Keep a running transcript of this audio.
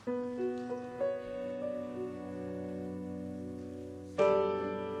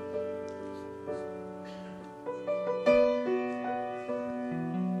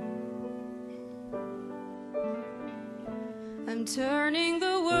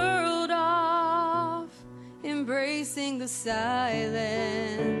the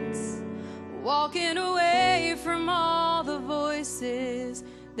silence, walking away from all the voices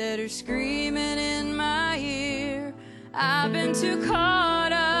that are screaming in my ear. I've been too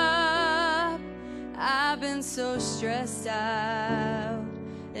caught up, I've been so stressed out,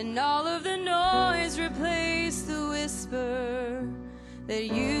 and all of the noise replaced the whisper that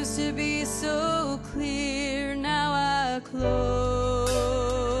used to be so clear. Now I close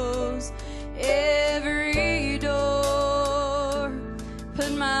every door,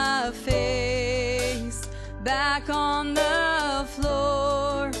 put my face back on the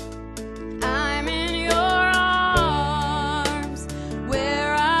floor. I'm in your arms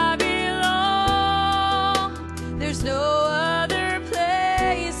where I belong. There's no other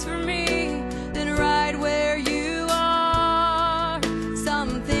place for me than right where you are.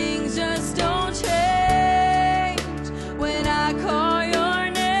 Some things just don't change when I call your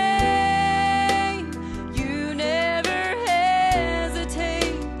name. You never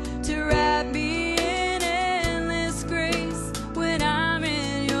hesitate to wrap me in endless grace when I'm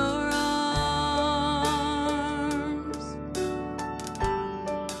in your arms.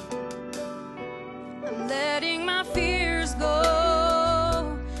 I'm letting my fears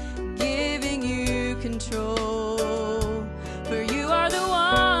go, giving you control, for you are the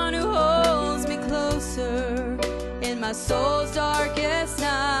one who holds me closer in my soul's dark